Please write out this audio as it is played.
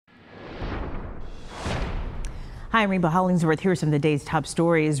Hi, I'm Reba Hollingsworth. Here are some of the day's top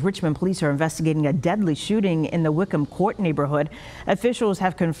stories. Richmond police are investigating a deadly shooting in the Wickham Court neighborhood. Officials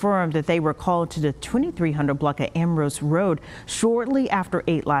have confirmed that they were called to the 2300 block of Ambrose Road shortly after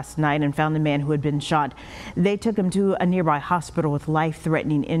 8 last night and found the man who had been shot. They took him to a nearby hospital with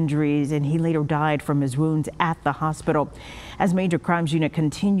life-threatening injuries, and he later died from his wounds at the hospital. As Major Crimes Unit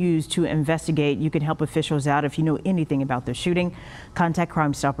continues to investigate, you can help officials out if you know anything about the shooting. Contact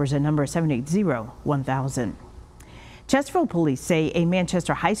Crime Stoppers at number 780-1000. Chesterfield police say a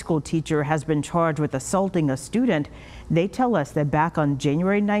Manchester high school teacher has been charged with assaulting a student. They tell us that back on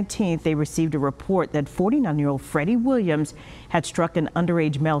January 19th, they received a report that 49-year-old Freddie Williams had struck an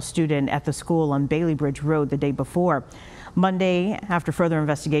underage male student at the school on Bailey Bridge Road the day before. Monday, after further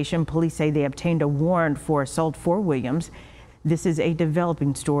investigation, police say they obtained a warrant for assault for Williams. This is a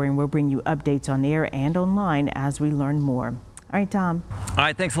developing story, and we'll bring you updates on air and online as we learn more. All right, Tom. All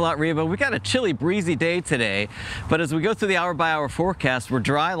right, thanks a lot, Reba. We got a chilly, breezy day today, but as we go through the hour-by-hour forecast, we're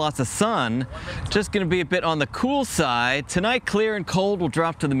dry, lots of sun. Just going to be a bit on the cool side. Tonight, clear and cold will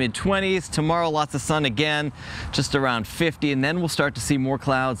drop to the mid-20s. Tomorrow, lots of sun again, just around 50, and then we'll start to see more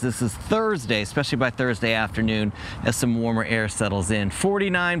clouds. This is Thursday, especially by Thursday afternoon, as some warmer air settles in.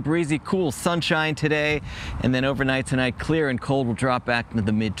 49, breezy, cool sunshine today, and then overnight tonight, clear and cold will drop back into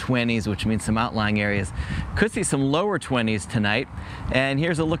the mid-20s, which means some outlying areas could see some lower 20s tonight. And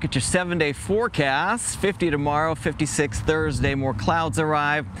here's a look at your 7-day forecast. 50 tomorrow, 56 Thursday. More clouds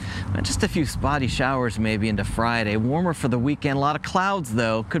arrive. Just a few spotty showers maybe into Friday. Warmer for the weekend. A lot of clouds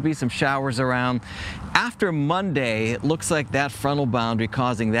though. Could be some showers around. After Monday, it looks like that frontal boundary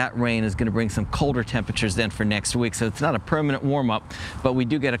causing that rain is going to bring some colder temperatures then for next week. So it's not a permanent warm-up, but we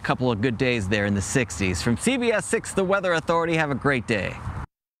do get a couple of good days there in the 60s. From CBS 6, the Weather Authority, have a great day.